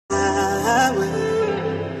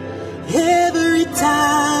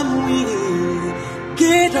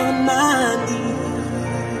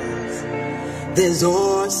There's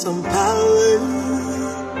awesome power,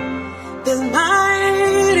 there's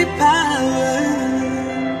mighty power.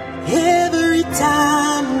 Every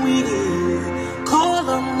time we call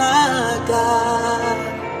on our God,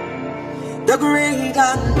 the great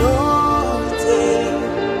anointing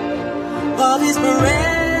of His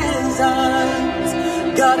presence,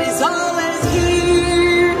 God is always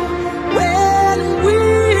here when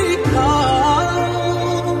we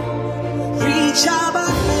call. Reach out by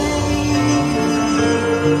faith,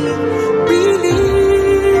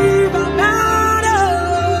 believe our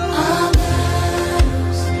battles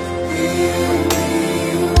will be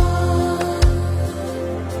won.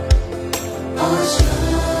 Our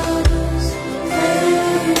struggles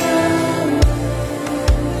fade away.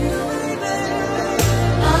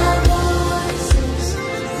 Our voices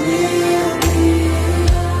will be heard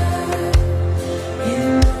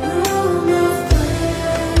in the room of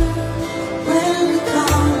prayer when we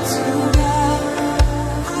come to God.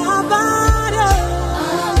 Our battles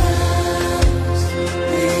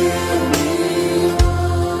will be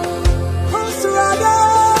won. Our struggles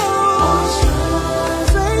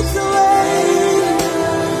fade away.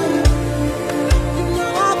 In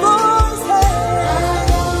our voices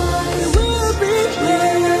will be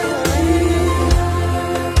heard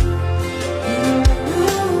in the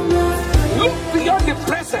room of prayer. Look beyond the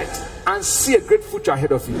present and see a great future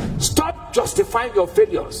ahead of you. Stop justifying your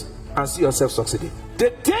failures and see yourself succeeding. The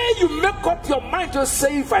day you make up your mind to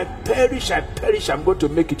say, if I perish, I'm going to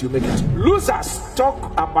make it, you make it. Losers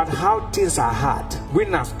talk about how things are hard.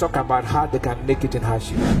 Winners talk about how they can make it in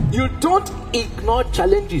hardship. You don't ignore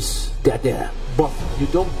challenges, they're there. But you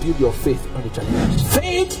don't build your faith on the challenges.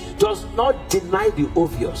 Faith does not deny the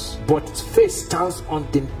obvious, but faith stands on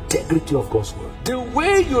the integrity of God's word. The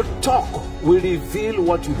way you talk will reveal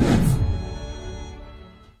what you believe.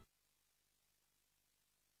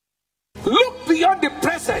 Look beyond the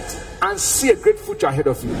present and see a great future ahead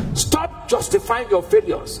of you. Stop justifying your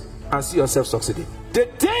failures and see yourself succeeding. The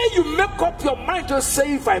day you make up your mind to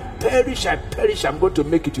say, if I perish, I'm going to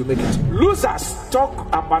make it, you make it. Losers talk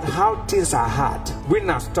about how things are hard.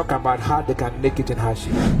 Winners talk about how they can make it in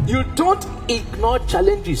hardship. You don't ignore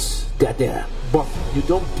challenges, they're there. But you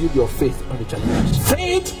don't build your faith on the challenges.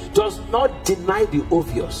 Faith does not deny the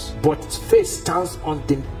obvious, but faith stands on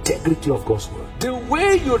the integrity of God's word. The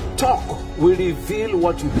way you talk will reveal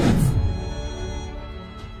what you believe.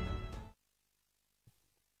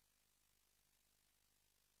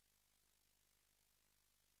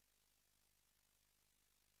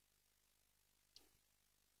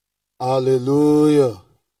 Hallelujah.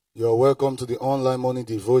 You're welcome to the online morning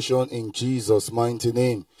devotion in Jesus' mighty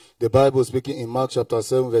name. The Bible speaking in Mark chapter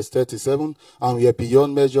 7 verse 37, and we are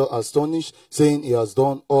beyond measure astonished, saying He has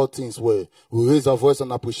done all things well. We raise our voice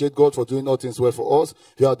and appreciate God for doing all things well for us.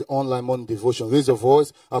 We are the online morning devotion. Raise your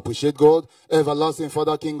voice, appreciate God. Everlasting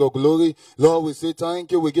Father, King of glory. Lord, we say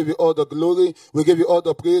thank you. We give you all the glory. We give you all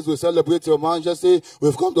the praise. We celebrate your majesty.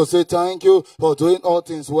 We've come to say thank you for doing all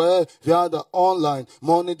things well. We are the online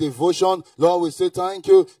morning devotion. Lord, we say thank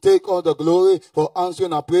you. Take all the glory for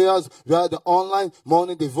answering our prayers. We are the online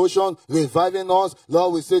morning devotion, reviving us.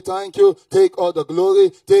 Lord, we say thank you. Take all the glory.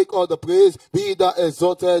 Take all the praise. Be thou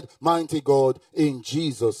exalted, mighty God, in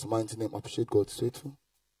Jesus' mighty name. Appreciate God's faithful.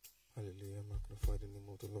 Hallelujah. Magnify the name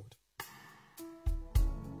of the Lord.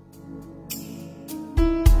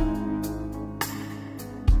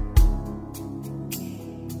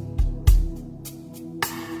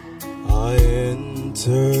 I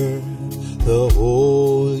enter the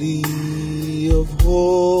Holy of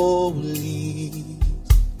Holies.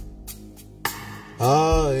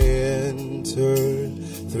 I enter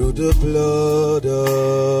through the blood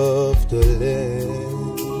of the Lamb.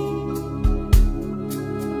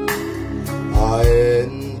 I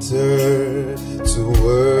enter to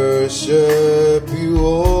worship you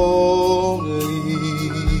only.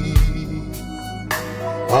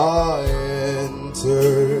 I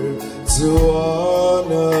enter to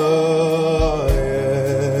honor.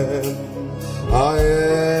 I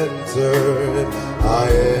enter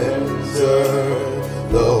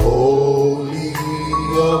the Holy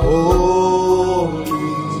of Holies.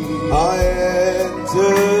 I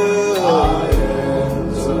enter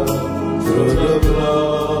through the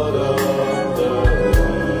blood of the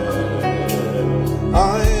Lamb. I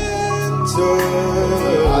enter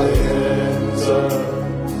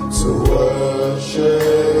to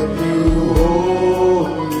worship you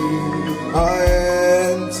only. I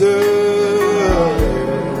enter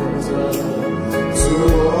to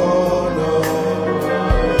honor.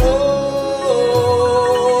 Oh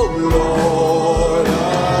Lord,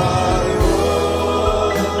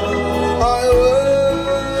 I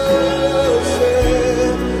worship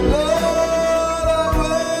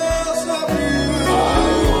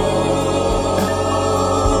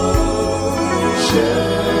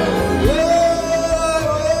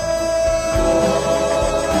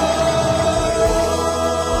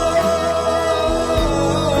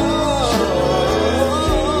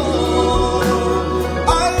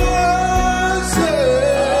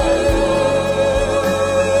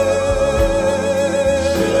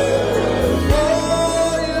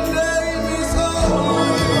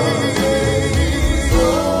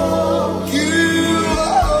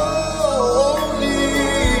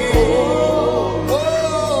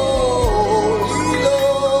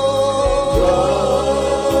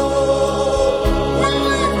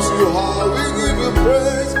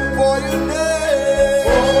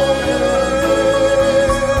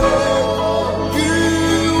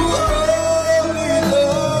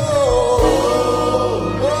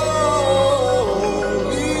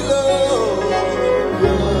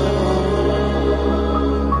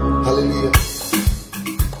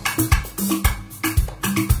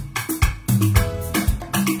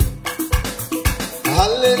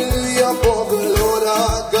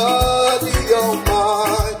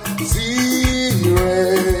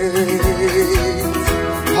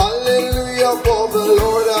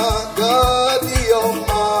Lord our God, the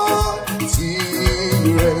Almighty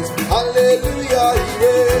reigns. Hallelujah,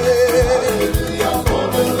 yeah. For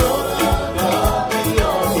the Lord our God, the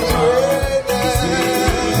Almighty reigns.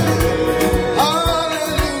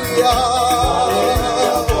 Hallelujah.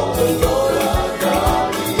 For the Lord our God,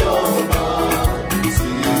 the Almighty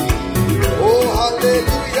reigns. Oh,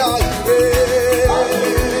 hallelujah, yeah.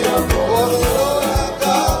 For the Lord our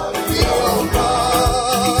God, the Almighty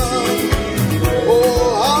reigns. Oh,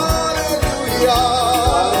 hallelujah.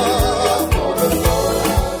 For the Lord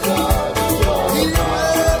our God, the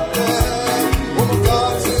Almighty reigns. One more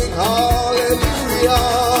time, sing hallelujah.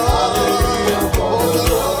 For the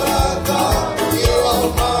Lord our God, the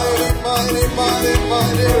Almighty, mighty, mighty,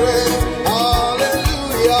 mighty reign.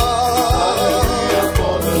 Hallelujah.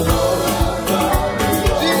 For the Lord our God,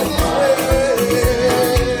 Jesus reigns.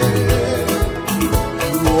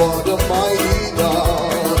 You are the mighty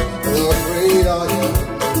God, the great I am.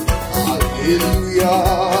 Hallelujah,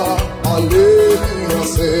 hallelujah,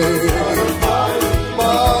 say.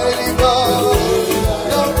 Mighty God,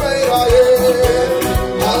 the great I am.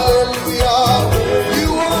 Hallelujah, you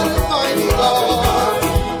are the mighty God,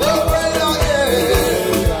 the great I am.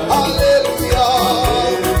 Hallelujah,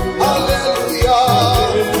 hallelujah,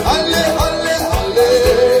 halle, halle, halle.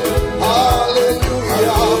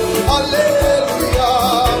 Hallelujah, hallelujah,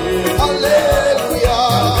 hallelujah, hallelujah,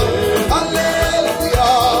 hallelujah,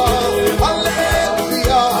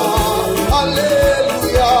 hallelujah,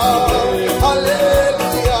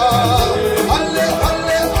 hallelujah, halle,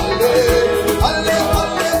 halle, halle, halle,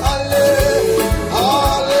 halle, halle.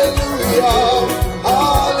 Hallelujah,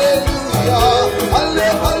 hallelujah, halle,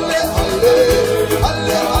 halle, halle,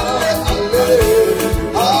 halle, halle, halle.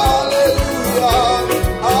 Hallelujah,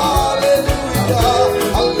 hallelujah,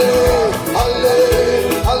 halle, halle,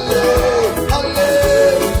 halle, halle,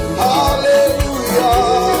 hallelujah.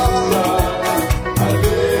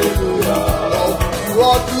 You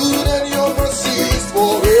are good and your mercies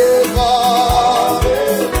forever.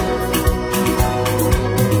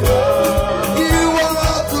 You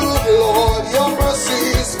are good, Lord, your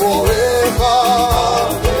mercies forever.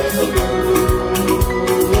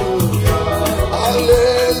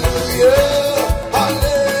 Hallelujah,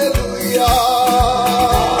 hallelujah,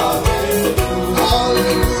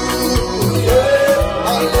 hallelujah,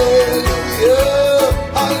 hallelujah,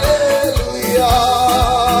 hallelujah.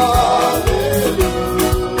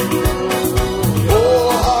 Oh,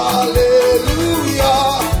 hallelujah,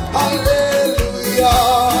 hallelujah,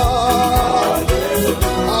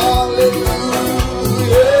 hallelujah,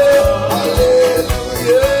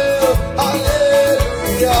 hallelujah,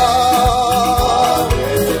 hallelujah.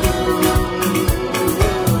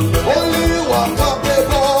 Only you are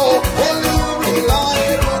capable, only you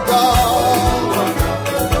reliable God.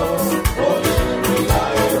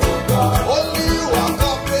 Only you are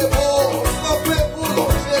capable, capable,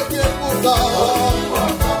 unshakable God.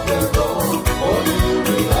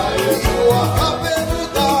 You are capable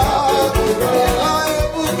God,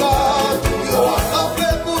 reliable God. You are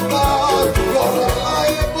capable God, you're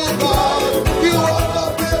reliable God. You are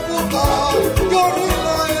capable God, you're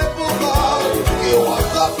reliable God. You are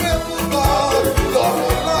capable God, you're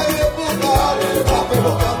reliable God.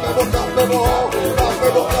 Capable, capable, capable,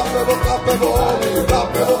 capable, capable,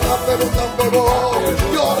 capable, capable, capable, capable.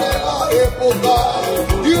 You're reliable God.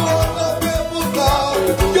 You are capable God,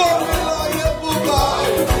 you're reliable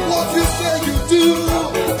God. What you say you do,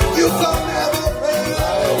 you can never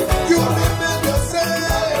fail. You remain the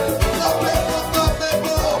same. Capable,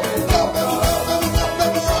 capable, capable, capable,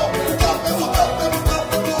 capable, capable, capable,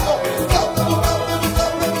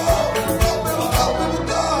 capable, capable, capable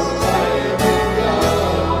God.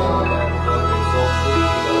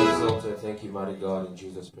 Thank you, mighty God, in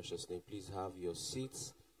Jesus' precious name. Please have your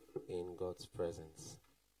seats in God's presence.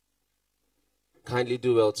 Kindly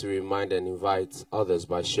do well to remind and invite others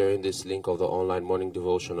by sharing this link of the online morning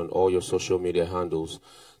devotion on all your social media handles.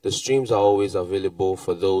 The streams are always available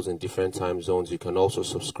for those in different time zones. You can also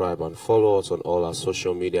subscribe and follow us on all our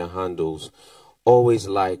social media handles. Always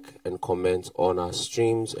like and comment on our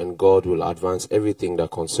streams, and God will advance everything that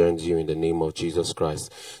concerns you in the name of Jesus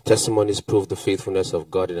Christ. Testimonies prove the faithfulness of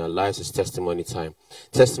God in our lives. Is testimony time.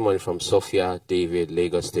 Testimony from Sophia David,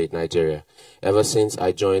 Lagos State, Nigeria. Ever since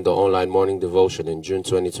I joined the online morning devotion in June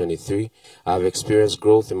 2023, I have experienced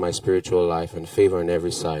growth in my spiritual life and favor on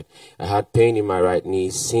every side. I had pain in my right knee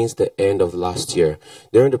since the end of last year.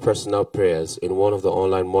 During the personal prayers in one of the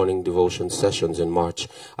online morning devotion sessions in March,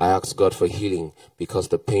 I asked God for healing. because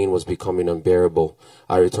the pain was becoming unbearable.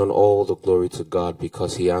 I return all the glory to God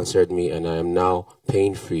because he answered me, and I am now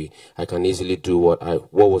pain-free. I can easily do what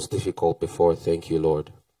was difficult before. Thank you,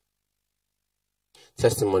 Lord.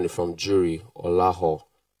 Testimony from Jury Olaho,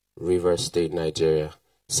 Rivers State, Nigeria.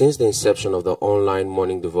 Since the inception of the online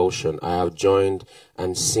morning devotion, I have joined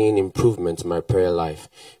and seen improvement in my prayer life,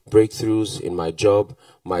 breakthroughs in my job.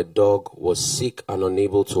 My dog was sick and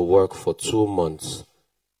unable to work for 2 months.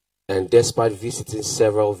 And despite visiting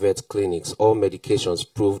several vet clinics, all medications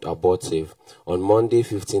proved abortive. On Monday,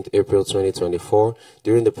 15th April 2024,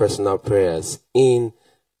 during the personal prayers in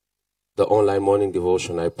the online morning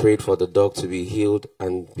devotion, I prayed for the dog to be healed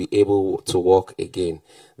and be able to walk again.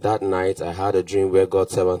 That night, I had a dream where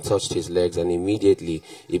God's servant touched his legs, and immediately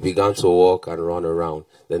he began to walk and run around.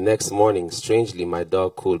 The next morning, strangely, my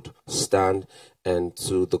dog could stand, and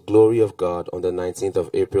to the glory of God, on the 19th of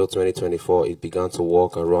April 2024, it began to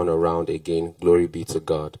walk and run around again. Glory be to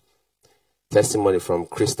God. Testimony from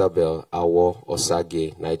Christabel Awo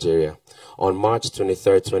Osage, Nigeria. On March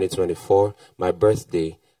 23rd, 2024, my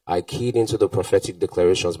birthday, I keyed into the prophetic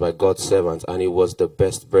declarations by God's servant, and it was the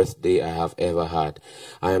best birthday I have ever had.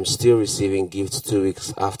 I am still receiving gifts 2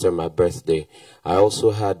 weeks after my birthday. I also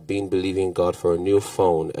had been believing God for a new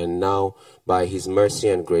phone, and now, by his mercy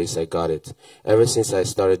and grace, I got it. Ever since I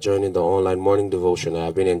started joining the online morning devotion, I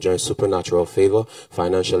have been enjoying supernatural favor,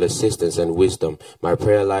 financial assistance, and wisdom. My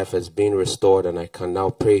prayer life has been restored, and I can now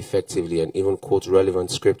pray effectively and even quote relevant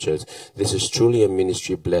scriptures. This is truly a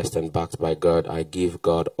ministry blessed and backed by God. I give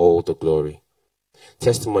God all the glory.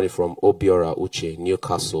 Testimony from Obiora Uche,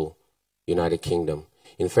 Newcastle, United Kingdom.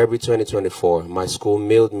 In February 2024, my school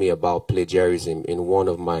mailed me about plagiarism in one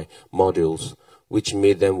of my modules, which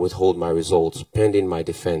made them withhold my results, pending my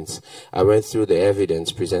defense. I went through the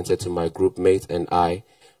evidence presented to my group mate and I,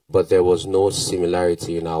 but there was no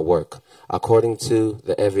similarity in our work. According to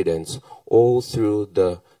the evidence, all through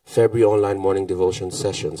the February online morning devotion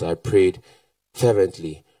sessions, I prayed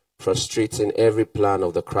fervently, frustrating every plan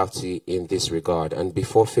of the crafty in this regard. And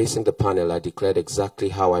before facing the panel, I declared exactly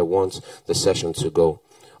how I want the session to go.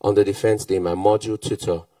 On the defense day, my module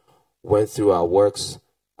tutor went through our works,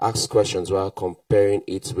 asked questions while comparing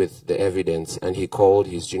it with the evidence, and he called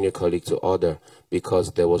his junior colleague to order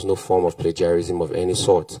because there was no form of plagiarism of any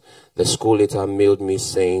sort. The school later mailed me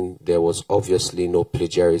saying there was obviously no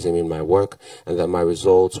plagiarism in my work and that my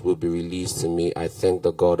results will be released to me. I thank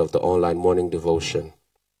the God of the online morning devotion.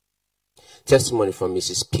 Testimony from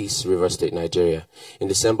Mrs. Peace, Rivers State, Nigeria. In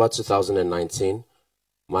December 2019,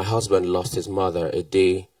 my husband lost his mother a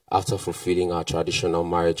day after fulfilling our traditional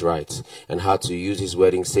marriage rites and had to use his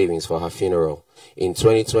wedding savings for her funeral. In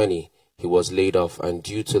 2020, he was laid off, and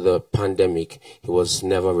due to the pandemic, he was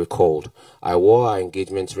never recalled. I wore our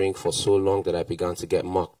engagement ring for so long that I began to get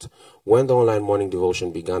mocked. When the online morning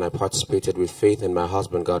devotion began, I participated with faith, and my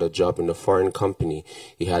husband got a job in a foreign company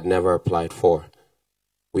he had never applied for.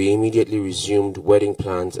 We immediately resumed wedding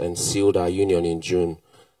plans and sealed our union in June.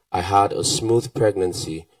 I had a smooth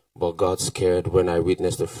pregnancy, but got scared when I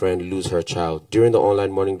witnessed a friend lose her child. During the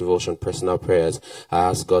online morning devotion personal prayers, I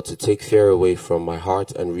asked God to take fear away from my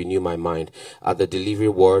heart and renew my mind. At the delivery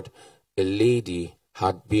ward, a lady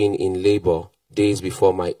had been in labor days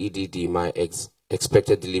before my EDD, my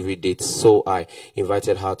expected delivery date, so I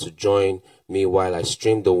invited her to join me while I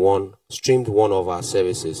streamed one of our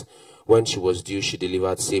services. When she was due, she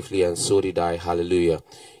delivered safely, and so did I. Hallelujah.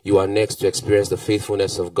 You are next to experience the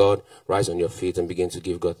faithfulness of God. Rise on your feet and begin to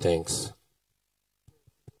give God thanks.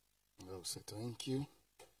 Lord, say thank you.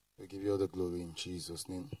 We give you all the glory in Jesus'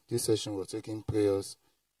 name. This session we're taking prayers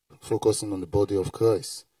focusing on the body of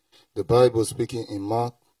Christ. The Bible speaking in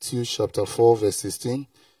Matthew chapter 4 verse 16.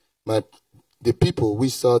 The people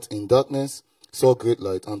which sat in darkness saw great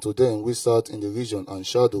light, and to them we sat in the region and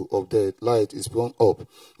shadow of death, light is sprung up.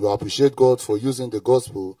 We appreciate God for using the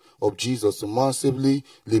gospel of Jesus to massively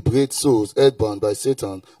liberate souls held-bound by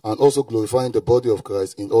Satan, and also glorifying the body of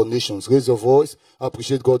Christ in all nations. Raise your voice.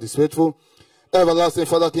 Appreciate God is faithful. Everlasting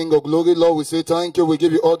Father, King of glory, Lord, we say thank you. We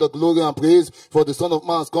give you all the glory and praise for the Son of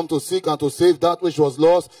Man has come to seek and to save that which was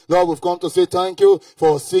lost. Lord, we've come to say thank you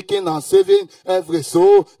for seeking and saving every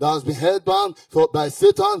soul that has been held bound by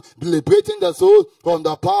Satan, liberating the soul from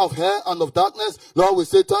the power of hell and of darkness. Lord, we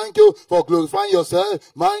say thank you for glorifying yourself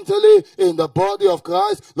mightily in the body of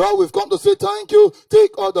Christ. Lord, we've come to say thank you.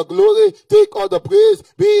 Take all the glory, take all the praise,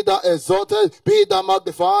 be thou exalted, be thou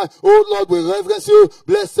magnified. Oh Lord, we reverence you.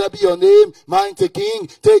 Blessed be your name. Mighty King,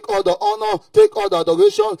 take all the honor, take all the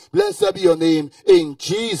adoration. Blessed be your name in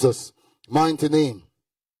Jesus' mighty name.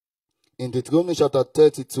 in Deuteronomy chapter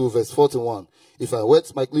 32, verse 41. If I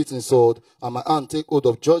wet my cleats in sword, and my hand take hold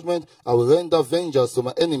of judgment, I will render vengeance to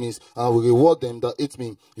my enemies, and I will reward them that hate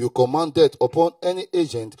me. You command death upon any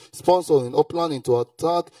agent sponsoring or planning to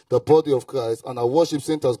attack the body of Christ and our worship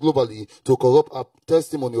centers globally to corrupt our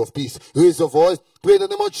testimony of peace. Raise your voice, pray in the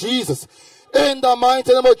name of Jesus. In the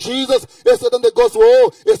mighty name of Jesus, it said in the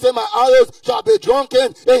gospel, it said, my arrows shall be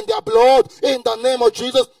drunken in their blood. In the name of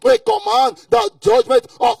Jesus, we command the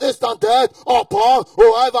judgment of instant death upon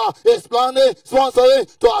whoever is planning,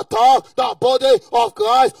 sponsoring to attack the body of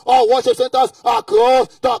Christ or worship centers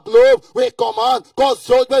across the globe. We command God's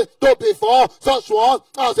judgment to befall such one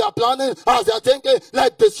as they are planning, as they are thinking,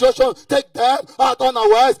 let destruction take them out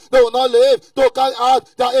unawares. They will not live to carry out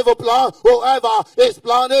their evil plan. Whoever is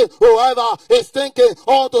planning, whoever is thinking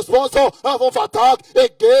on to sponsor of attack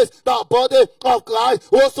against the body of Christ,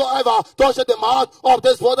 whosoever touches the mouth of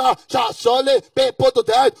this brother shall surely be put to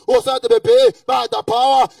death. Whosoever be paid by the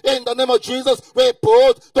power in the name of Jesus, we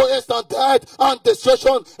put to instant death and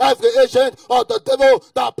destruction every agent of the devil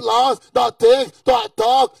that plans, that thinks to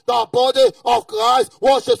attack the body of Christ,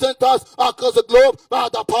 worship centers across the globe by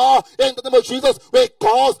the power in the name of Jesus. We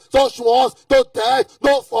cause such ones to death.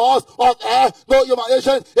 No force of air, no human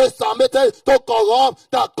agent is submitted to corrupt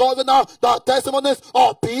the covenant, the testimonies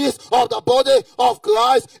of peace of the body of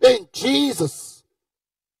Christ in Jesus'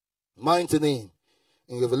 mighty name.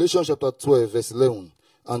 In Revelation chapter 12, verse 11,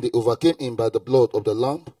 and they overcame him by the blood of the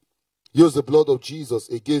Lamb. Use the blood of Jesus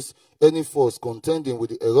against any force contending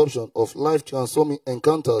with the eruption of life-transforming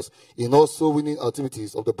encounters in all soul-winning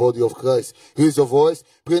activities of the body of Christ. Raise your voice,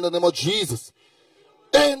 pray in the name of Jesus.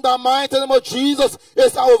 In the mighty name of Jesus,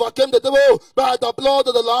 is I overcame the devil by the blood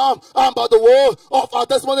of the Lamb and by the word of our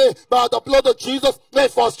testimony. By the blood of Jesus, we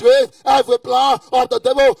frustrate every plan of the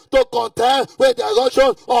devil to contend with the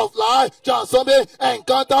erosion of life, transforming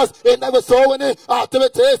encounters in every soul-winning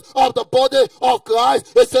activities of the body of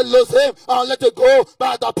Christ. It said, lose him and let it go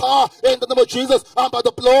by the power in the name of Jesus and by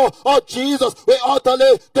the blood of Jesus. We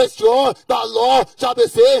utterly destroy. The Lord shall be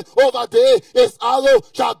seen over thee. His arrow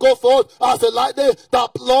shall go forth as a lightning. The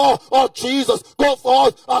blood of Jesus go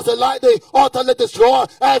forth as a lightning, utterly destroy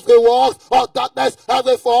every work of darkness,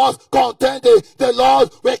 every force contending. The Lord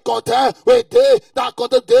will contend with thee that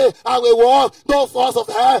contend thee, and we walk. No force of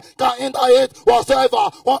hell can hinder it whatsoever.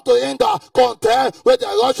 Want to hinder, contend with the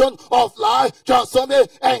erosion of life, transforming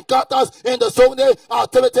encounters in the so many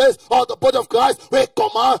activities of the body of Christ. We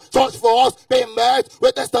command such force be met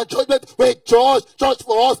with instant judgment. We judge such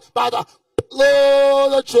force by the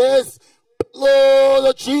blood of Jesus. Lord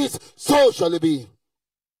of Jesus, so shall it be.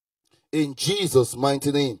 In Jesus'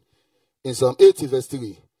 mighty name. In Psalm 80 verse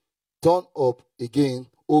 3, turn up again,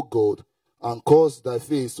 O God, and cause thy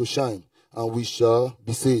face to shine, and we shall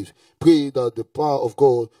be saved. Pray that the power of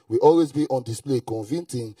God will always be on display,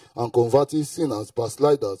 convincing and converting sinners,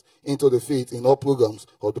 backsliders, into the faith in all programs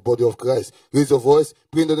of the body of Christ. Raise your voice,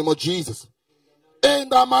 pray in the name of Jesus. In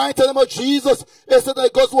the mighty name of Jesus, it said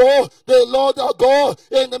that God's word, the Lord our God,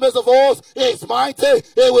 in the midst of us, is mighty.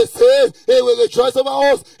 He will save. He will rejoice over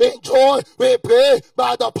us. In joy, we pray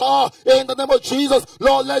by the power in the name of Jesus.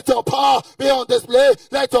 Lord, let your power be on display.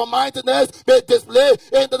 Let your mightiness be displayed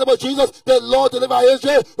in the name of Jesus. The Lord deliver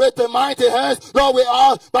Israel with the mighty hands. Lord, we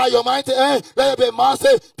ask by your mighty hand, let it be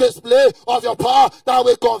massive display of your power that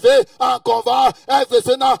will convey and convert every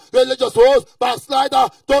sinner, religious rose, backslider,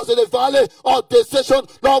 those in the valley of this.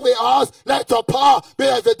 Lord, we ask, let your power be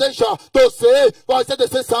evidential to save. For I said the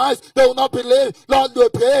same signs, they will not believe. Lord, we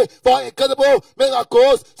pray for incredible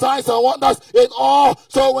miracles, signs and wonders in all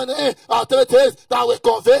so many activities that will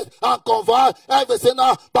convict and convert every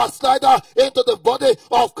sinner, backslider into the body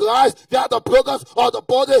of Christ via the programs of the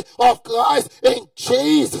body of Christ in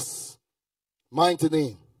Jesus' mighty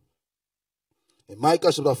name. In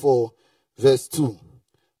Micah chapter 4, verse 2,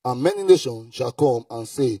 and many nations shall come and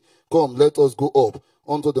say, come, let us go up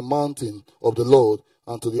unto the mountain of the Lord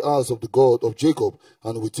and to the house of the God of Jacob,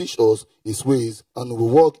 and he will teach us his ways, and we will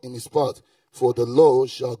walk in his path. For the Lord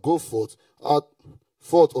shall go forth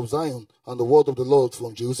of Zion, and the word of the Lord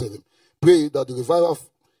from Jerusalem. Pray that the revival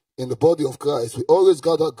in the body of Christ will always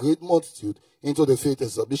gather great multitude into the faith,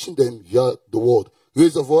 establishing them via the word.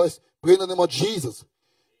 Raise your voice, pray in the name of Jesus.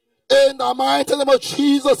 In the mighty name of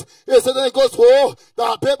Jesus, it said it goes for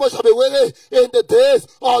that people shall be ready in the days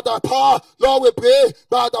of the power. Lord, we pray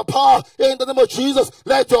by the power in the name of Jesus.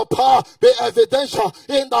 Let your power be evidential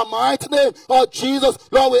in the mighty name of Jesus.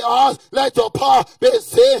 Lord, we ask, let your power be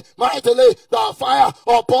seen mightily. The fire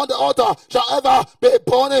upon the altar shall ever be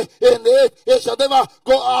burning in it. It shall never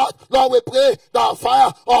go out. Lord, we pray the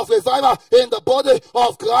fire of revival in the body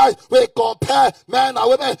of Christ. We compare men and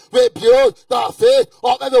women. We build the faith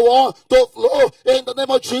of everyone to flow in the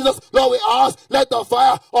name of Jesus. Lord, we ask, let the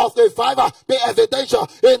fire of revival be evidential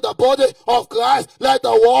in the body of Christ. Let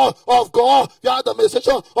the word of God, the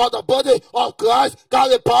administration of the body of Christ,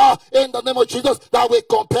 carry power in the name of Jesus, that we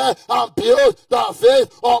compare and build the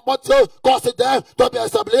faith of mortal, causing them to be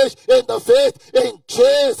established in the faith in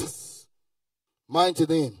Jesus' mighty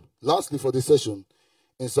name. Lastly, for this session,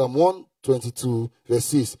 in Psalm 122, verse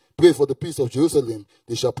 6, pray for the peace of Jerusalem,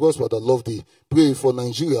 they shall prosper that love thee. Pray for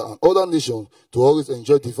Nigeria and other nations to always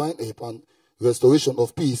enjoy divine help and restoration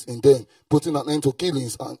of peace in them, putting an end to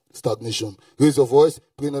killings and stagnation. Raise your voice,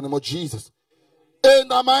 pray in the name of Jesus. In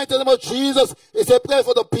the mighty name of Jesus, it said, pray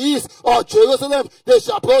for the peace of Jerusalem. They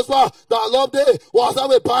shall prosper. The love day, whatever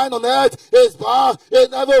we bind on earth is bound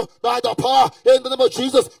in heaven by the power. In the name of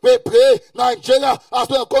Jesus, we pray Nigeria as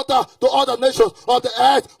we encounter to other nations of the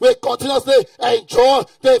earth. We continuously enjoy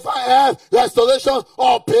divine health, restoration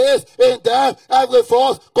of peace in them. Every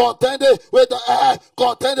force contending with the earth,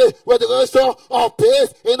 contending with the restoration of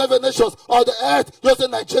peace in every nation of the earth.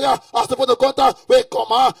 Using Nigeria as we put the contact, we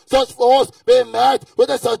command such force be met with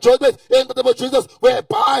this judgment in the name of Jesus. We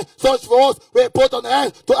bind such force, we put an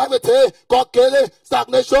end to everything called killing,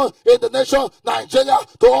 stagnation in the nation, Nigeria,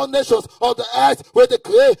 to all nations of the earth. We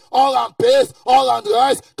decree all and peace, all and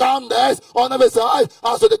rest, calmness on every side,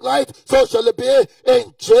 as we declare it, so shall it be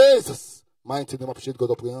in Jesus' mighty name. Appreciate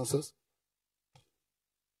God of answers.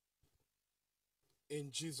 In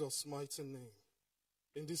Jesus' mighty name.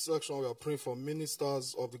 In this section, we are praying for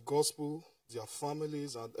ministers of the gospel, their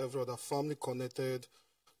families, and every other family connected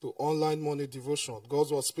to online money devotion.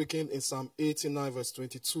 God was speaking in Psalm 89, verse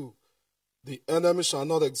 22. The enemy shall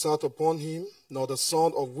not exalt upon him, nor the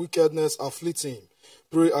son of wickedness afflict him.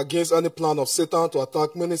 Pray against any plan of Satan to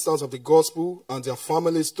attack ministers of the gospel and their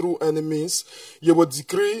families through any means. You will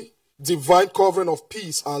decree divine covering of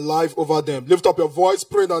peace and life over them. Lift up your voice,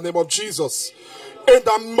 pray in the name of Jesus. In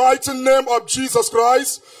the mighty name of Jesus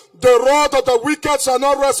Christ, the rod of the wicked shall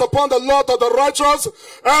not rest upon the lot of the righteous.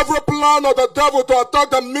 Every plan of the devil to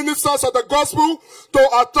attack the ministers of the gospel,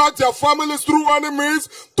 to attack their families through any means,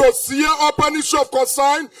 to sear up any issue of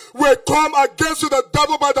concern, will come against you, the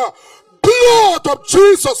devil, by the blood of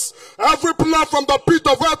Jesus. Every plan from the pit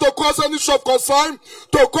of hell to cause any issue of concern,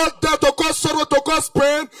 to cause death, to cause sorrow, to cause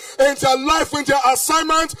pain in their life, in their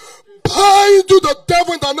assignment, bind to the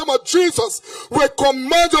devil in the name of Jesus. We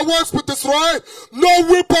command your works be destroyed. No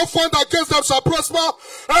weapon formed against them shall prosper.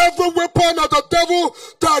 Every weapon of the devil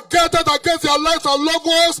targeted against their lives and loved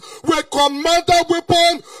ones, we command that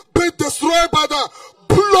weapon be destroyed by the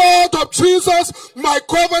blood of Jesus. My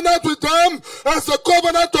covenant with them is a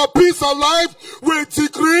covenant of peace and life. We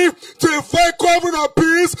decree divine covering of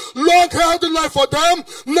peace, long healthy life for them,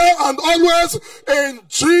 now and always, in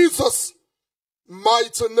Jesus'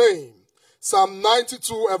 mighty name. Psalm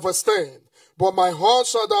 92 and verse 10. But my horn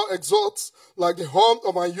shall thou exalt like the horn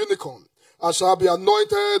of an unicorn. I shall be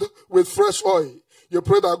anointed with fresh oil. You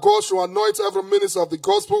pray that God should anoint every minister of the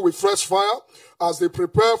gospel with fresh fire as they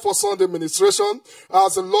prepare for Sunday ministration.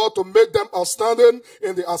 Ask the Lord to make them outstanding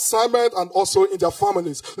in the assignment and also in their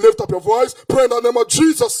families. Lift up your voice. Pray in the name of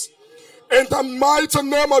Jesus. In the mighty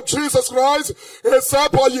name of Jesus Christ, he said,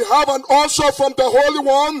 but you have an usher from the Holy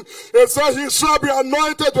One. He said, he shall be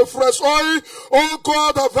anointed with fresh oil. Oh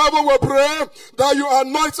God of heaven, we pray that you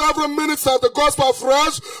anoint every minister of the gospel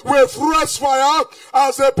fresh with fresh fire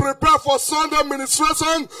as they prepare for Sunday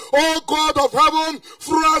ministration. Oh God of heaven,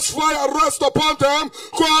 fresh fire rest upon them.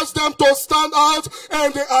 Cause them to stand out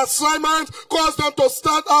in the assignment. Cause them to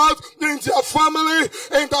stand out in their family.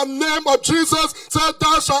 In the name of Jesus, said,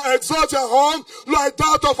 thou shalt exalt your horn like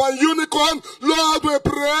that of a unicorn. Lord, we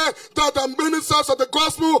pray that the ministers of the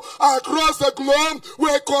gospel across the globe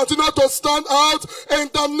will continue to stand out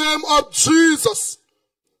in the name of Jesus.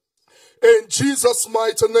 In Jesus'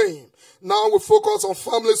 mighty name. Now we focus on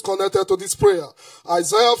families connected to this prayer.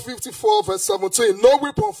 Isaiah 54 verse 17. No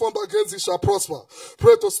weapon formed against thee shall prosper.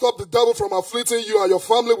 Pray to stop the devil from afflicting you and your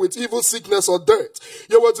family with evil, sickness, or death.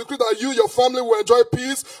 You will decree that you, your family, will enjoy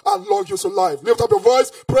peace and long use of life. Lift up your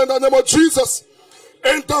voice. Pray in the name of Jesus.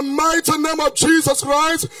 In the mighty name of Jesus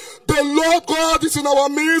Christ, the Lord God is in our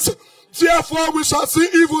midst. Therefore we shall see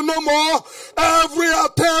evil no more. Every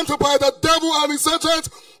attempt by the devil and his agents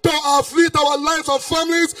to afflict our lives and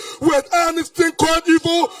families with anything called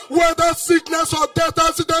evil, whether sickness or death,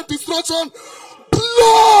 accident, destruction,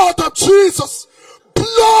 blood of Jesus,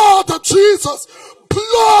 blood of Jesus,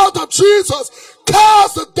 blood of Jesus,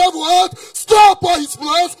 cast the devil out, stop all his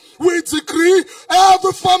plans. We decree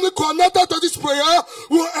every family connected to this prayer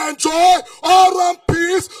will enjoy all around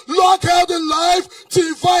peace, long health in life,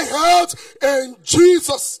 divine health in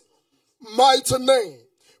Jesus' mighty name.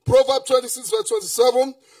 Proverbs 26 verse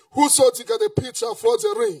 27, whoso diggeth a pit shall forge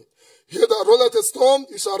a ring. He that rolleth a stone,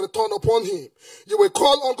 he shall return upon him. You will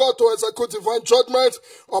call on God to execute divine judgment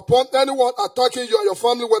upon anyone attacking you and your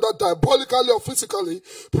family, whether diabolically or physically.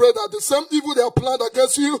 Pray that the same evil they have planned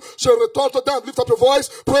against you shall return to them. Lift up your voice.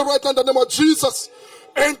 Pray right now in the name of Jesus.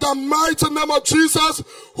 In the mighty name of Jesus,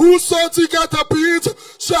 whoso diggeth a pit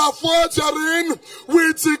shall forge a ring.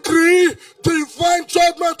 We decree divine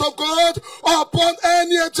judgment of God upon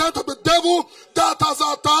any agent of the devil that has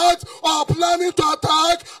attacked or planning to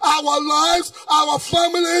attack our lives, our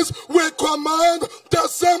families. We command the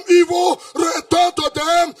same evil return to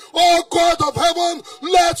them. Oh God of heaven,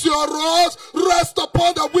 let your wrath rest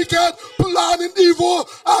upon the wicked planning evil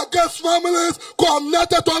against families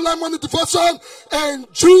connected to online money devotion in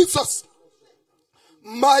Jesus'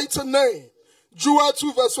 mighty name. Joel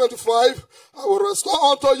 2 verse 25, I will restore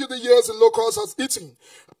unto you the years the locust has eaten.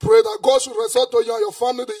 Pray that God should restore to you and your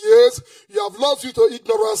family the years you have lost due to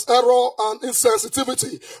ignorance, error, and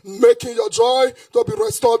insensitivity, making your joy to be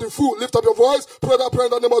restored in full. Lift up your voice. Pray that prayer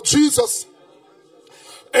in the name of Jesus.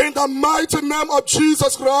 In the mighty name of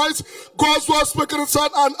Jesus Christ, God's word speaking and said,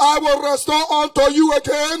 and I will restore unto you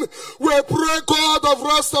again. We pray, God of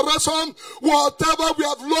restoration, whatever we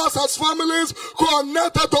have lost as families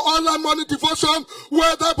connected to online money devotion,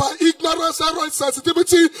 whether by ignorance, error, and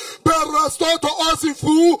sensitivity, be restored to us in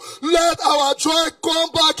full. Let our joy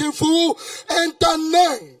come back in full in the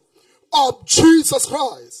name of Jesus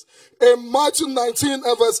Christ. In Matthew 19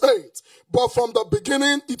 and verse 8, but from the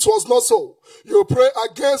beginning it was not so. You pray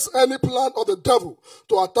against any plan of the devil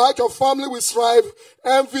to attack your family with strife,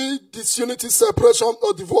 envy, disunity, separation,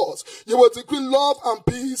 or divorce. You will decree love and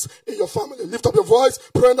peace in your family. Lift up your voice.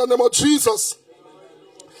 Pray in the name of Jesus.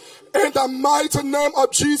 In the mighty name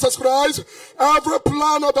of Jesus Christ, every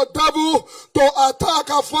plan of the devil to attack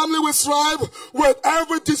our family with strife, with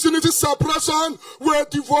every disunity, separation, with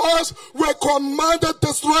divorce, we command it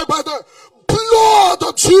destroyed by the blood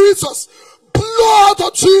of Jesus. Blood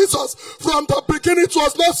of Jesus. From the beginning it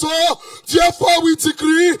was not so. Therefore we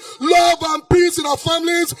decree love and peace in our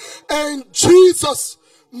families in Jesus'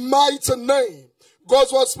 mighty name.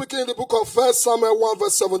 God's word speaking in the book of 1 Samuel 1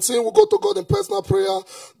 verse 17. We'll go to God in personal prayer.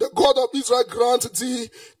 The God of Israel grant thee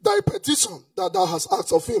thy petition that thou hast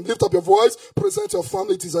asked of him. Lift up your voice. Present your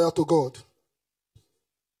family desire to God.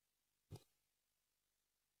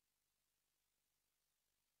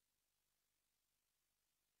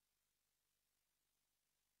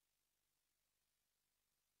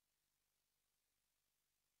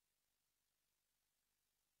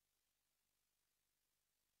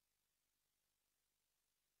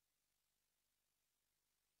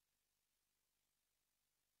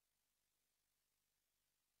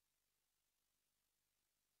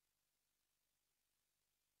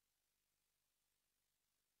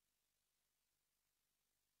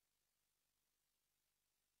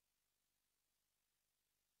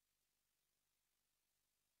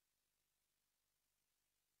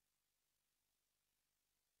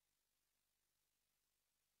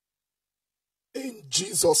 In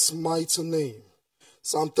Jesus' mighty name.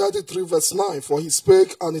 Psalm 33 verse 9. For he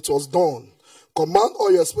spake and it was done. Command all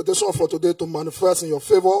your expectation for today to manifest in your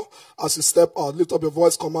favor as you step out. Lift up your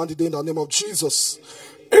voice. Command it in the name of Jesus.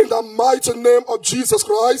 In the mighty name of Jesus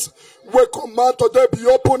Christ, we command today be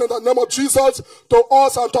open in the name of Jesus to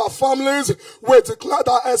us and to our families. We declare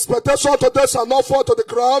that expectation today shall not fall to the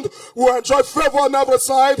ground. We enjoy favor on every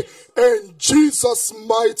side in Jesus'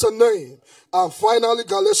 mighty name. And finally,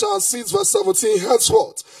 Galatians 6 verse 17,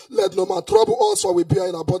 henceforth, let no man trouble us, for we bear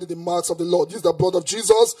in our body the marks of the Lord. Use the blood of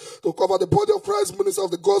Jesus to cover the body of Christ, minister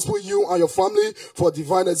of the gospel, you and your family for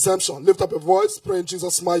divine exemption. Lift up your voice, pray in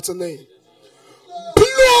Jesus' mighty name.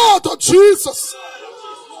 Blood of Jesus!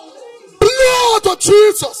 Blood of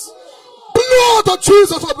Jesus! Blood of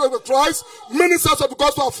Jesus for the blood of Christ, ministers of the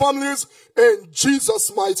gospel of families, in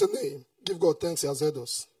Jesus' mighty name. Give God thanks, he has heard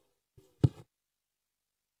us.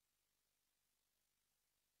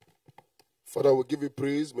 Father, we give you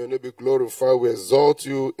praise. May you be glorified. We exalt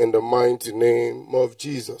you in the mighty name of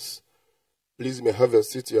Jesus. Please may have your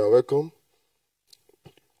seat. You are welcome.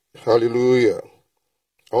 Hallelujah.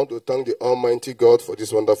 I want to thank the Almighty God for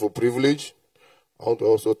this wonderful privilege. I want to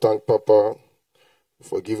also thank Papa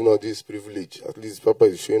for giving us this privilege. At least Papa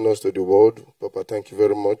is showing us to the world. Papa, thank you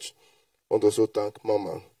very much. I want to also thank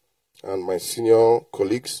Mama and my senior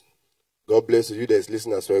colleagues. God bless you that is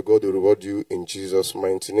listening as well. God will reward you in Jesus'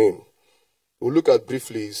 mighty name. We'll look at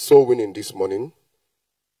briefly soul winning this morning.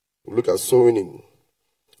 We'll look at soul winning.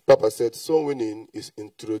 Papa said soul winning is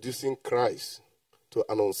introducing Christ to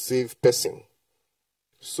an unsaved person.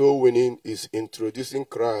 Soul winning is introducing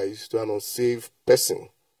Christ to an unsaved person.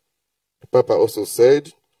 Papa also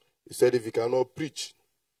said, he said if you cannot preach,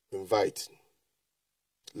 invite.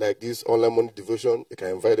 Like this online morning devotion, you can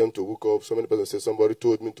invite them to hook up. So many people say, somebody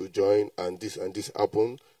told me to join and this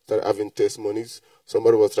happened. Started having testimonies.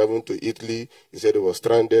 Somebody was traveling to Italy. He said he was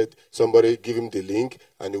stranded. Somebody gave him the link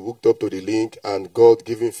and he hooked up to the link and God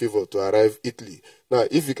gave him favor to arrive Italy. Now,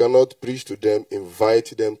 if you cannot preach to them,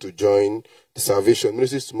 invite them to join the Salvation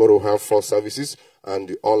Ministries. Tomorrow we'll have 4 services and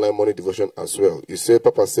the online morning devotion as well. He said,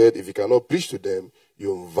 Papa said, if you cannot preach to them,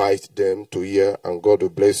 you invite them to hear and God will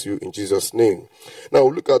bless you in Jesus' name. Now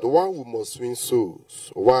we'll look at why we must win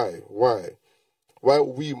souls. Why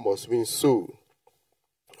we must win souls.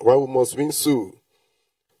 Why we must win souls.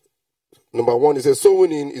 Number 1, it says soul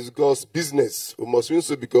winning is God's business. We must win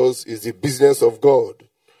souls because it's the business of God.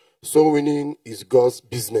 Soul winning is God's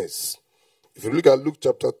business. If you look at Luke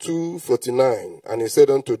chapter 2:49, and he said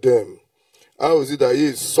unto them, how is it that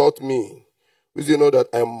ye sought me? Because you know that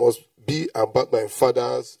I must be about my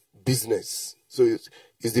Father's business. So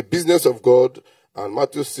it's the business of God. And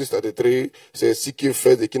Matthew 6:33 says, seek ye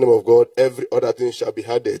first the kingdom of God, every other thing shall be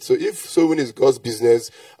added. So if soul winning is God's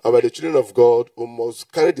business, and we're the children of God, we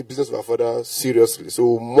must carry the business of our Father seriously.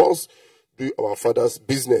 So we must do our Father's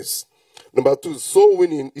business. Number 2, soul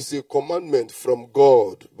winning is a commandment from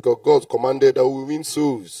God, because God commanded that we win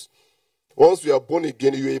souls. Once we are born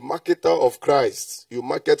again, you're a marketer of Christ. You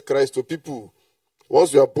market Christ to people.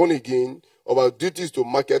 Once you are born again, our duty is to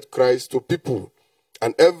market Christ to people.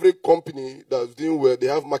 And every company that's doing well, they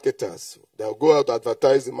have marketers. They'll go out,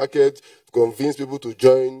 advertise the market, convince people to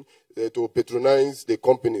join, to patronize the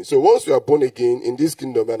company. So once you are born again in this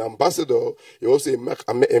kingdom, an ambassador, you're also a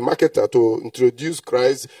marketer to introduce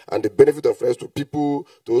Christ and the benefit of Christ to people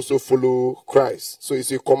to also follow Christ. So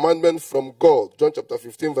it's a commandment from God. John chapter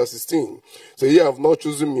 15 verse 16. So ye have not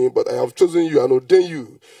chosen me, but I have chosen you and ordained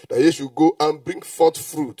you, that ye should go and bring forth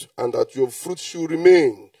fruit, and that your fruit should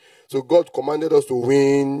remain. So God commanded us to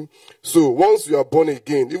win. So once you are born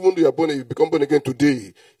again, even though you are born, you become born again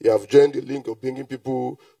today, you have joined the link of bringing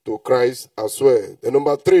people to Christ as well. And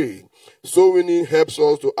number 3, soul winning helps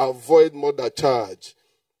us to avoid murder charge.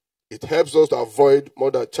 It helps us to avoid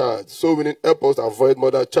murder charge. Soul winning helps us to avoid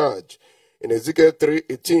murder charge. In Ezekiel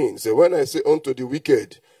 3:18, say, when I say unto the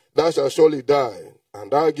wicked, thou shalt surely die, and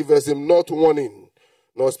thou givest him not warning,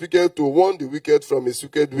 nor speakest to warn the wicked from his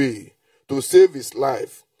wicked way, to save his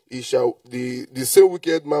life, the same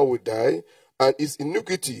wicked man will die, and his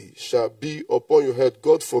iniquity shall be upon your head.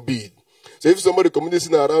 God forbid. So if somebody commits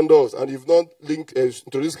sin around us, and you've not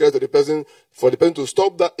introduced Christ to the person, for the person to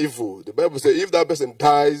stop that evil, the Bible says if that person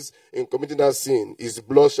dies in committing that sin, his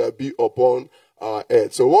blood shall be upon our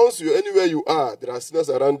head. So once anywhere you are, there are sinners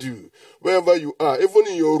around you. Wherever you are, even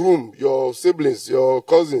in your room, your siblings, your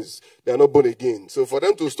cousins, they are not born again. So for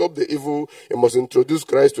them to stop the evil, you must introduce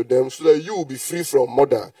Christ to them so that you will be free from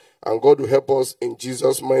murder. And God will help us in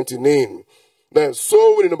Jesus' mighty name. Then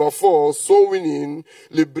soul winning, number 4, soul winning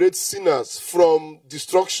liberates sinners from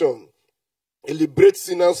destruction. It liberates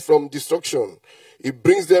sinners from destruction. It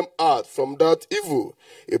brings them out from that evil.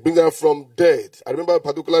 It brings them from death. I remember a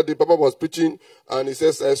particular day, Papa was preaching, and he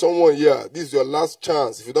says, someone here, this is your last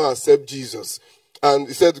chance if you don't accept Jesus. And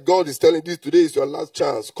he said, God is telling this, today is your last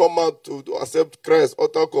chance. Come out to accept Christ,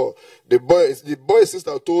 altar call. The boy's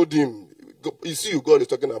sister told him, you see who God is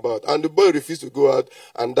talking about. And the boy refused to go out,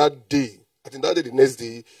 and that day, I think that day, the next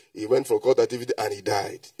day, he went for court activity and he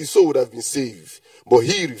died. His soul would have been saved, but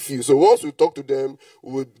he refused. So once we talk to them,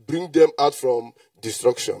 we will bring them out from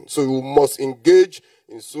destruction. So we must engage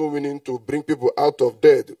in soul winning to bring people out of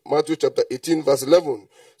death. Matthew chapter 18 verse 11.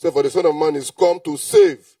 So for the Son of Man is come to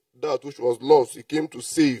save that which was lost. He came to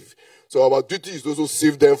save. So our duty is to also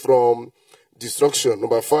save them from destruction.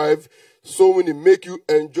 Number 5, soul winning make you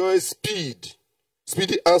enjoy speedy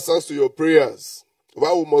answers to your prayers.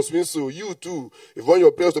 Why we must win so? You too, if you want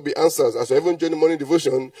your prayers to be answered, as you even join the morning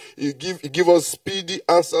devotion, you give us speedy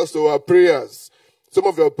answers to our prayers. Some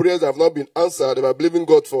of your prayers have not been answered, they are believing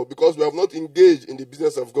God for, because we have not engaged in the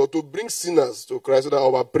business of God to bring sinners to Christ so that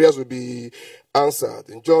our prayers will be answered.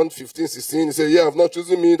 In John 15:16, he said, "Ye have not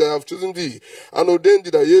chosen me, that I have chosen thee, and ordained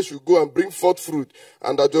thee that ye should go and bring forth fruit,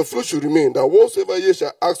 and that your fruit should remain, that whatsoever ye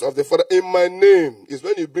shall ask of the Father in my name," is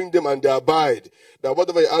when you bring them and they abide, that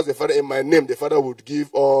whatever you ask the Father in my name, the Father would give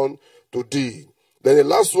on to thee. Then the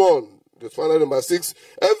last one, the final number 6,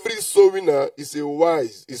 every soul winner is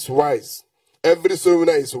wise. Every soul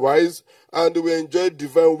winner is wise, and we enjoy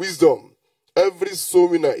divine wisdom. Every soul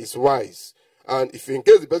winner is wise. And if in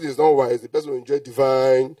case the person is not wise, the person will enjoy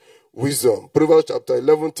divine wisdom. Proverbs chapter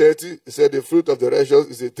 11:30, it said, "The fruit of the righteous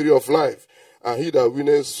is a tree of life, and he that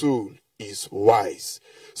winneth soul is wise."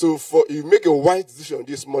 So for you make a wise decision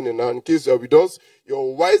this morning. Now, in case you are with us,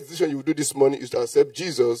 your wise decision you will do this morning is to accept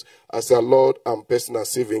Jesus as your Lord and personal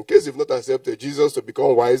Savior. In case you've not accepted Jesus to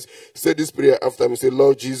become wise, say this prayer after me. Say,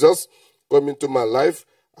 "Lord Jesus, come into my life.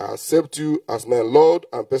 I accept you as my Lord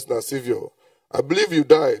and personal Savior. I believe you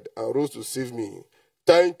died and rose to save me.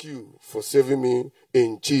 Thank you for saving me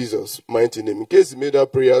in Jesus' mighty name." In case you made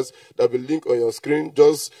that prayers, there will be a link on your screen.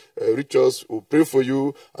 Just reach us. We'll pray for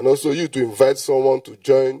you, and also you to invite someone to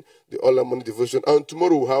join the online morning devotion. And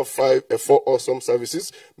tomorrow we'll have 4 awesome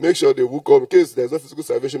services. Make sure they woke up. In case there's no physical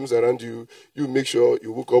salvation around you, you make sure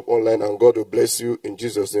you woke up online, and God will bless you in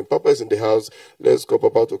Jesus' name. Papa is in the house. Let's call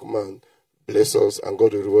Papa to command. Bless us, and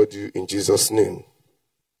God will reward you in Jesus' name.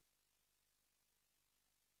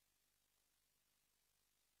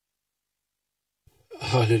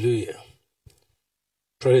 Hallelujah.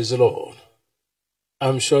 Praise the Lord.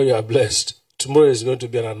 I'm sure you are blessed. Tomorrow is going to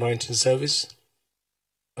be an anointing service.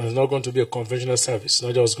 And it's not going to be a conventional service. It's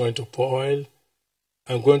not just going to pour oil.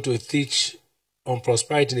 I'm going to teach on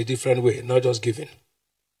prosperity in a different way, not just giving.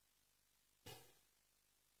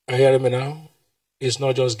 Are you hearing me now? It's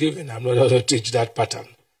not just giving. I'm not going to teach that pattern.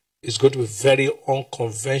 It's going to be very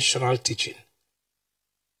unconventional teaching.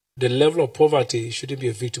 The level of poverty, you shouldn't be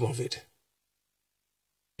a victim of it.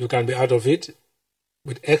 You can be out of it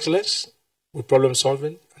with excellence, with problem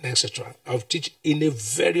solving, and etc. I'll teach in a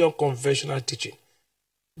very unconventional teaching.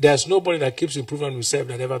 There's nobody that keeps improving himself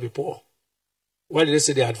that never be poor. Why did they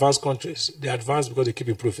say the advanced countries? They advance because they keep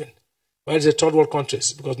improving. Why did they say third world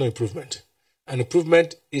countries? Because no improvement. And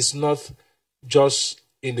improvement is not just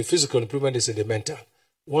in the physical, improvement is in the mental.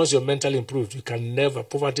 Once you're mentally improved, you can never,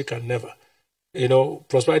 poverty can never. You know,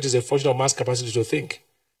 prosperity is a function of man's capacity to think.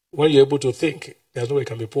 When you're able to think, there's no way you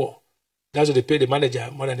can be poor. That's what they pay the manager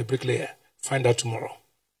more than the bricklayer. Find out tomorrow.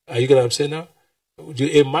 Are you getting what I'm saying now?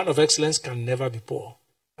 A man of excellence can never be poor.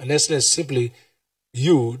 And excellence is simply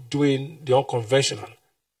you doing the unconventional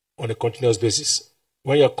on a continuous basis.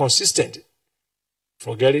 When you're consistent,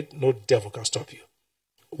 forget it, no devil can stop you.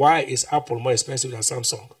 Why is Apple more expensive than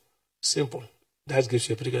Samsung? Simple. That gives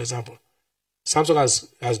you a particular example. Samsung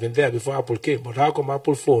has been there before Apple came, but how come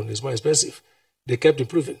Apple phone is more expensive? They kept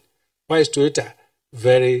improving. Why is Toyota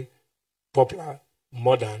very popular,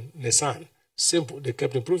 modern, Nissan? Simple. They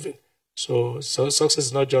kept improving. So success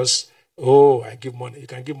is not just, oh, I give money. You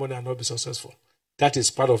can give money and not be successful. That is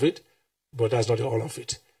part of it, but that's not all of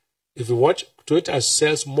it. If you watch, Toyota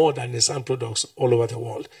sells more than Nissan products all over the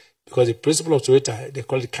world because the principle of Toyota, they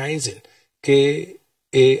call it Kaizen, Kaizen.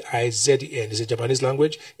 It's a Japanese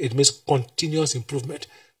language. It means continuous improvement.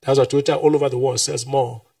 That's why Toyota all over the world sells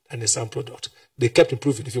more than Nissan product. They kept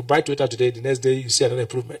improving. If you buy Toyota today, the next day you see another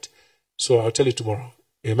improvement. So I'll tell you tomorrow.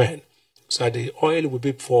 Amen. So the oil will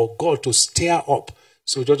be for God to stir up.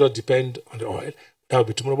 So it doesn't depend on the oil. That will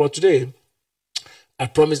be tomorrow. But today, I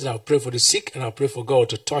promise that I'll pray for the sick and I'll pray for God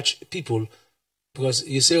to touch people. Because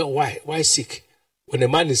you say, why? Why sick? When a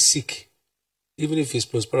man is sick, even if he's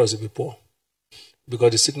prosperous, he'll be poor.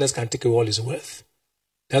 Because the sickness can take away all his wealth.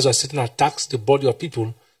 That's why Satan attacks the body of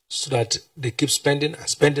people so that they keep spending and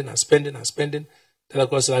spending and spending and spending. Then of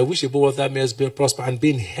course, I wish above all that may be prosper and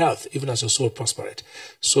be in health, even as your soul prospered.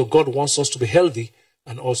 So God wants us to be healthy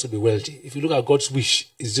and also be wealthy. If you look at God's wish,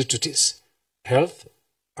 it's due to this: health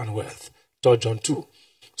and wealth. 3 John 2.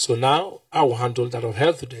 So now I will handle that of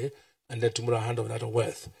health today, and then tomorrow I'll handle that of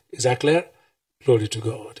wealth. Is that clear? Glory to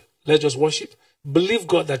God. Let's just worship. Believe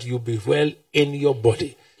God that you'll be well in your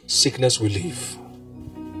body. Sickness will leave.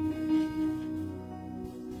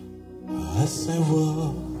 As I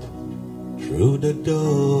walk through the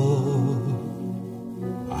door,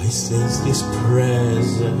 I sense this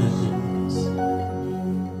presence,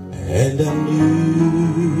 and I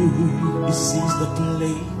knew this is the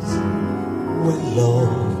place where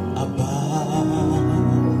love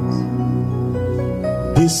abides.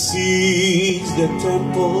 This is the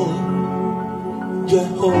temple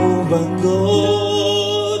Jehovah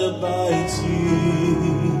God abides here.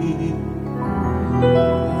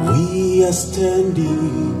 are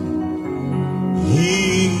standing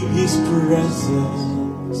in His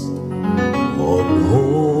presence on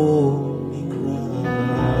holy ground,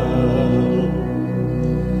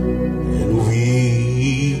 and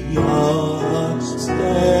we are standing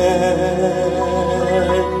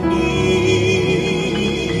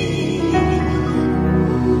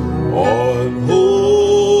on holy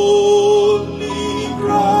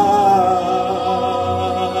ground.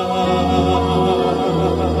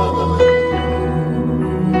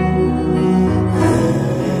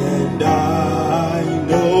 And I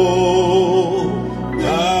know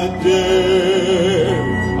that there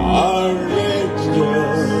are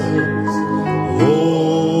angels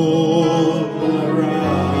all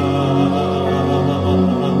around.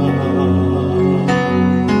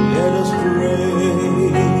 Let us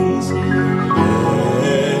praise,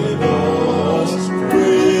 let us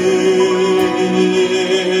praise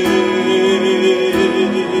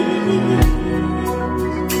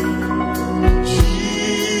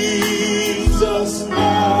Jesus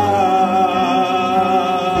now.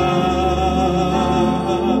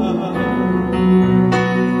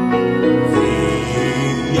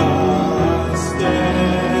 We are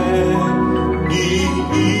standing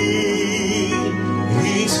in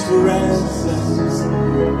His presence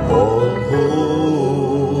on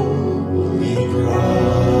holy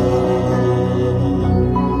ground.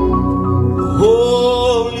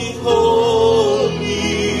 Holy, holy,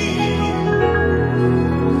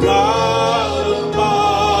 God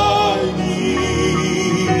Almighty,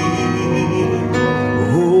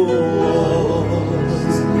 who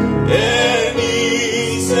was and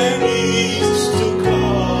is to come.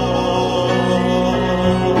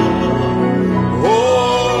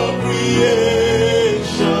 All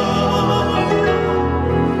creation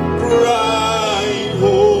crying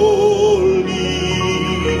holy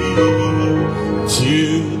to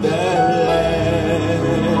the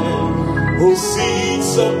Lamb who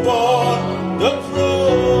sits upon the throne.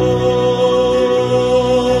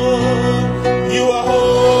 You are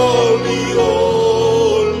holy,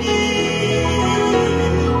 holy,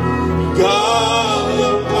 God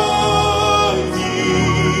Almighty.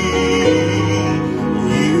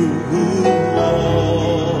 You who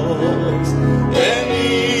was and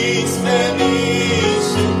is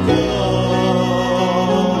to come.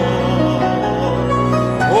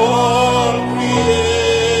 All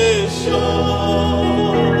creation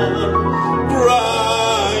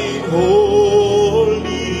crying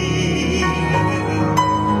holy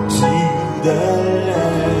to the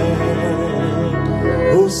Lamb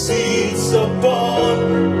who sits upon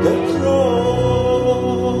the throne.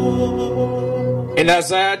 In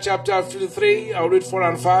Isaiah chapter 53, I'll read 4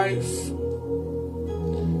 and 5.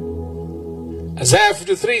 Isaiah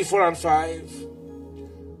 53, 4 and 5.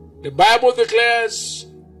 The Bible declares,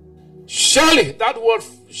 surely, that word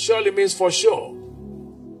surely means for sure.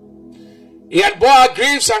 He had bore our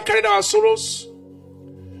griefs and carried our sorrows.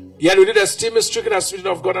 Yet we did esteem him stricken and smitten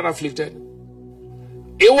of God and afflicted.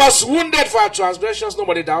 He was wounded for our transgressions,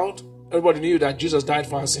 nobody doubt. Everybody knew that Jesus died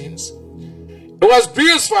for our sins. He was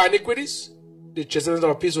bruised for our iniquities. The chastisement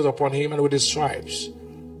of our peace was upon him, and with his stripes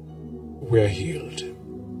we are healed.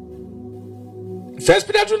 1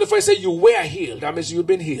 Peter 24 says, you were healed. That means you've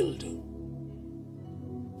been healed.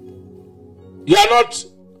 You are not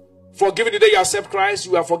forgiven the day you accept Christ.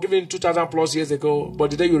 You are forgiven 2,000 plus years ago.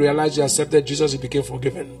 But the day you realize you accepted Jesus, you became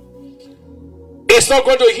forgiven. It's not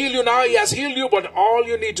going to heal you now. He has healed you, but all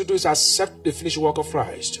you need to do is accept the finished work of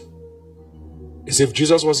Christ. As if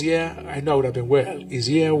Jesus was here, I know I would have been well. He's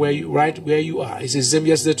here right where you are. Is the same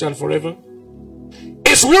yesterday, today, and forever?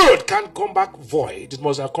 His word can't come back void. It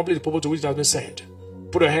must accomplish the purpose to which it has been sent.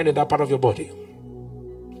 Put your hand in that part of your body.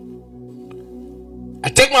 I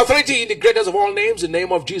take my authority in the greatest of all names, in the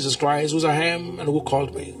name of Jesus Christ, whose I am and who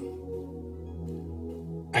called me.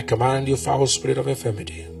 I command you, foul spirit of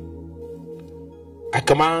infirmity. I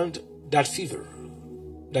command that fever,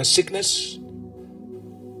 that sickness.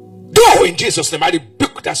 Go in Jesus' name. I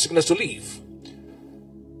rebuke that sickness to leave.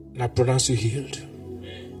 And I pronounce you healed.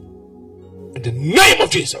 In the name of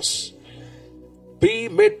Jesus, be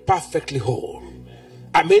made perfectly whole.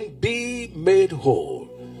 I mean, be made whole.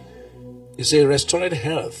 You say restored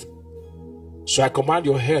health. So I command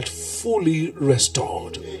your health fully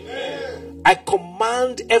restored. I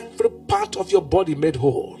command every part of your body made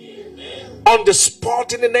whole. On the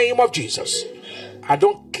spot in the name of Jesus. I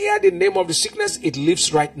don't care the name of the sickness, it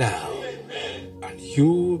lives right now. And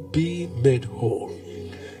you be made whole.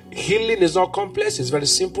 Healing is not complex, it's very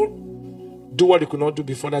simple. Do what you could not do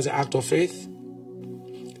before. That's an act of faith.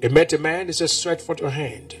 He met a man, he said, stretch forth your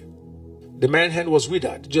hand. The man's hand was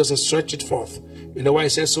withered, just stretch it forth. You know why he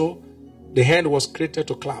said so? The hand was created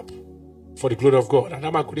to clap for the glory of God. And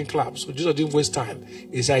that man couldn't clap. So Jesus didn't waste time.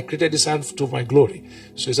 He said, I created this hand to my glory.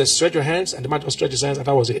 So he said, stretch your hands. And the man just stretched his hands, and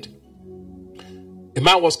that was it. The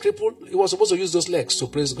man was crippled. He was supposed to use those legs to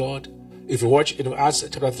praise God. If you watch in Acts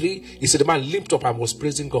chapter 3, he said the man limped up and was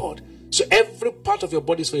praising God. So every part of your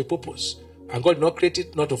body is for a purpose. And God did not create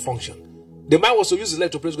it not to function. The man was to use his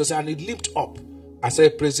leg to praise God, and he limped up and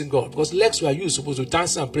started praising God. Because legs were used supposed to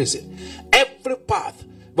dance and praising. Every path.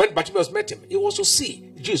 When Bartimaeus met him, he was to see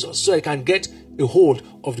Jesus so he can get a hold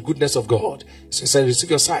of the goodness of God. So he said, receive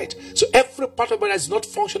your sight. So every part of the body that is not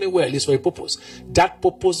functioning well is for a purpose. That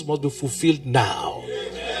purpose must be fulfilled now.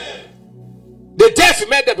 Amen. The deaf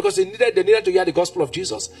met them because they needed to hear the gospel of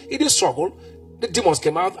Jesus. He didn't struggle. The demons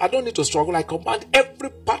came out. I don't need to struggle. I command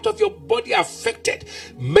every part of your body affected,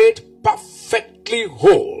 made perfectly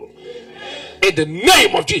whole. Amen. In the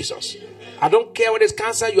name of Jesus. Amen. I don't care whether it's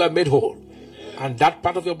cancer, you are made whole. And that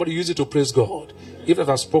part of your body, use it to praise God. Even if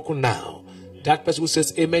I've spoken now, that person who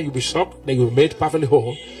says amen, you'll be shocked that you'll be made perfectly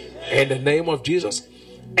whole. In the name of Jesus.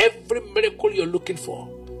 Every miracle you're looking for,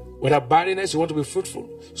 whether barrenness, you want to be fruitful,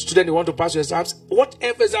 student, you want to pass your exams,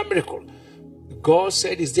 whatever is that miracle, God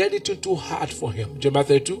said, is there anything too hard for him? Jeremiah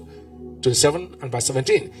 32, 27 and verse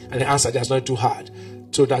 17. And the answer, there's not too hard.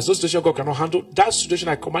 So that's no situation God cannot handle. That situation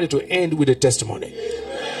I command you to end with a testimony.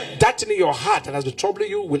 Amen. That thing in your heart that has been troubling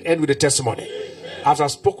you will end with a testimony. Amen. As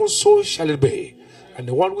I've spoken, so shall it be. And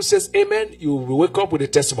the one who says amen, you will wake up with a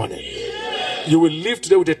testimony. Amen. You will live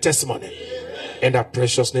today with a testimony. Amen. In the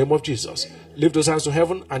precious name of Jesus. Lift those hands to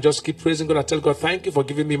heaven and just keep praising God and tell God, thank you for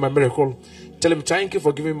giving me my miracle. Tell him, thank you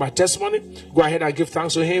for giving me my testimony. Go ahead and give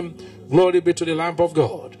thanks to him. Glory be to the Lamb of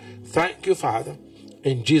God. Thank you, Father.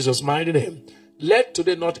 In Jesus' mighty name. Let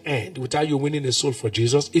today not end without you winning a soul for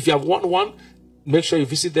Jesus. If you have won one, make sure you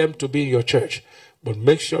visit them to be in your church. But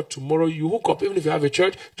make sure tomorrow you hook up. Even if you have a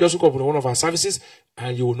church, just hook up with one of our services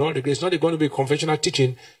and you will not regret. It's not going to be conventional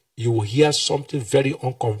teaching. You will hear something very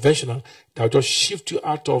unconventional that will just shift you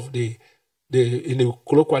out of in the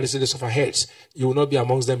colloquialisms of our heads. You will not be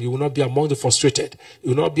amongst them. You will not be among the frustrated. You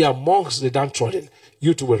will not be amongst the downtrodden.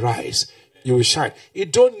 You too will rise. You will shine. You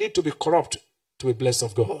don't need to be corrupt to be blessed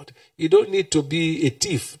of God. You don't need to be a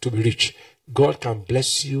thief to be rich. God can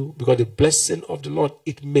bless you because the blessing of the Lord,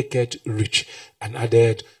 it maketh rich and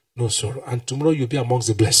added no sorrow. And tomorrow you'll be amongst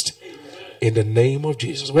the blessed. In the name of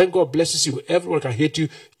Jesus. When God blesses you, everyone can hate you,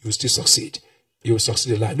 you will still succeed. You will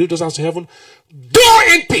succeed in life. Lift those hands to heaven. Go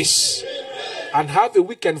in peace. And have a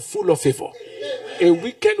weekend full of favor. A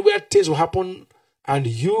weekend where things will happen and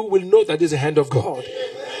you will know that this is the hand of God.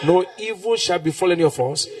 No evil shall befall any of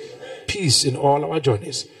us. Peace in all our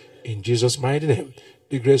journeys. In Jesus' mighty name.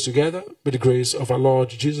 The grace together with the grace of our Lord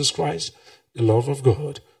Jesus Christ, the love of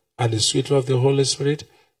God, and the sweet love of the Holy Spirit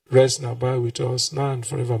rest and abide with us now and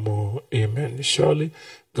forevermore. Amen. Surely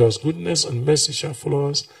God's goodness and mercy shall follow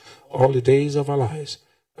us all the days of our lives,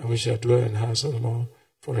 and we shall dwell in the house of the Lord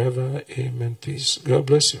forever. Amen. Peace. God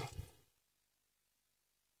bless you.